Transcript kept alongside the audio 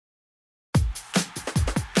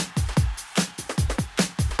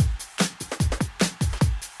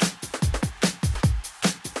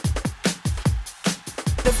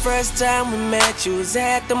first time we met, you was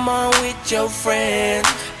at the mall with your friends.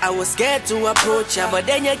 I was scared to approach ya, but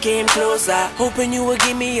then you came closer, hoping you would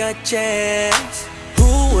give me a chance.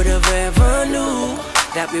 Who would have ever knew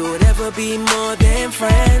that we would ever be more than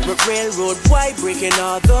friends? But railroad white, breaking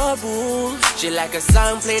all the rules. She like a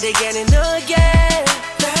song played again and again.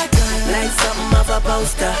 That girl, like something off a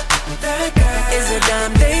poster. That girl is a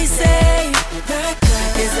dime, they say. That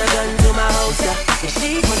girl is a gun to my holster.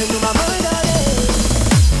 She's running through my mind all day.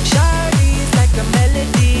 Shawty's like a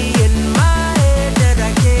melody in my head that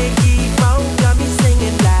I can't keep on. Got me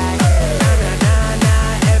singing like na na na na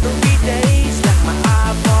every day's like my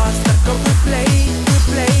iPod stuck on replay.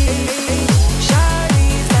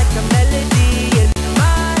 Shawty's like a melody in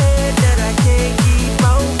my head that I can't keep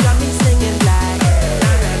on. Got me singing like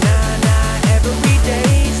na na na na every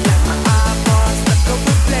day's like my iPod stuck on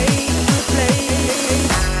replay.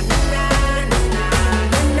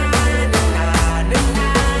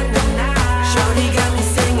 Shawty got me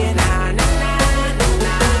singing na na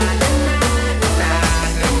na na na.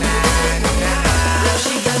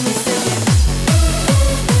 She got me singing.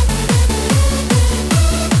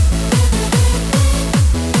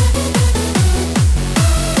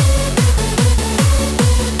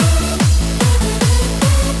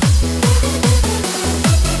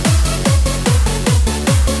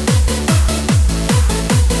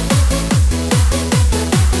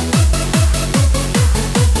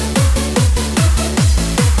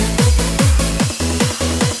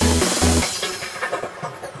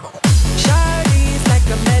 Shawty's like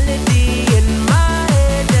a melody in my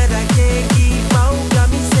head that I can't keep on. Got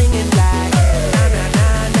me singing like na na na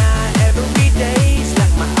na every day's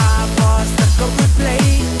like my iPod stuck on replay.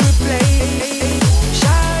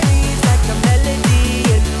 Shawty's like a melody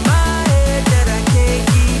in my head that I can't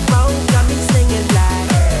keep on. Got me singing like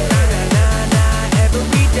na na na na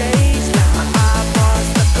every day's like my iPod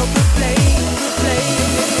stuck on replay.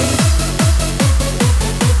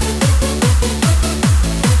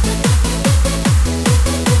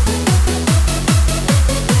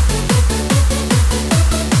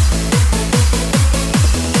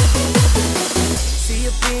 See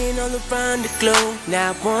you been all around the globe.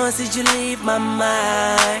 Now once did you leave my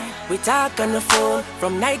mind? We talk on the phone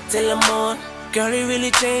from night till the morn. Girl, it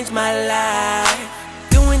really changed my life.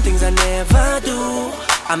 Doing things I never do.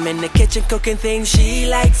 I'm in the kitchen cooking things she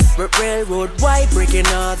likes. Railroad white, breaking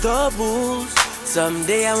all the rules.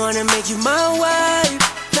 Someday I wanna make you my wife.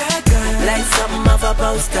 That girl, like something off a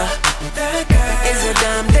poster. That girl is a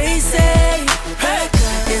dime, they say. That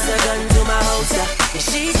girl is a gun to my holster.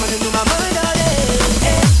 She's running through my mind all day.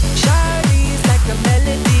 Shawty's like a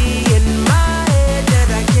melody in my head that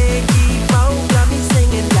I can't keep on. Got me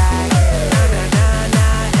singing like na na na na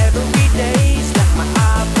every day's like my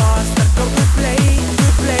iPod stuck on replay.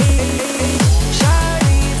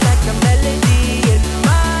 Shawty's like a melody in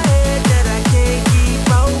my head that I can't keep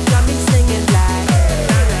on. Got me singing like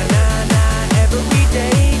na na na na every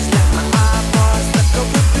day's like my iPod stuck on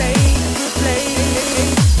replay.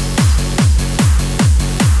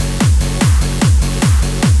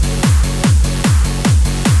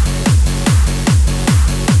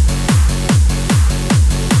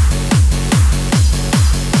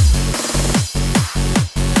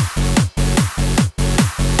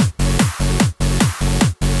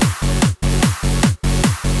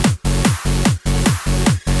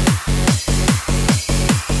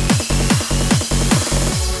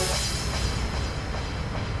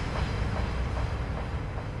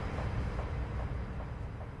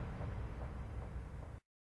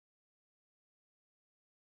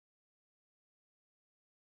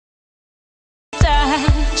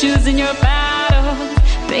 Choosing your battle.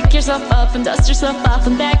 Pick yourself up and dust yourself off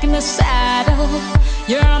and back in the saddle.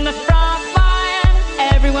 You're on the front line,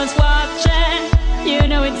 everyone's watching. You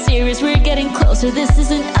know it's serious, we're getting closer, this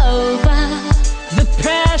isn't over. The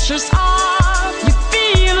pressure's on, you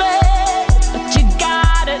feel it, but you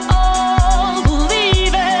got it all,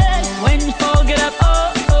 believe it. When you fall, get up,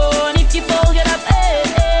 oh, oh, and if you fall, get up, eh,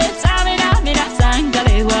 eh. Tamina, mina,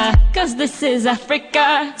 sangalewa, cause this is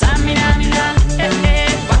Africa. Tamina, mina, eh, eh.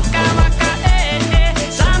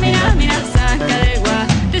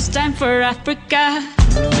 This time for Africa.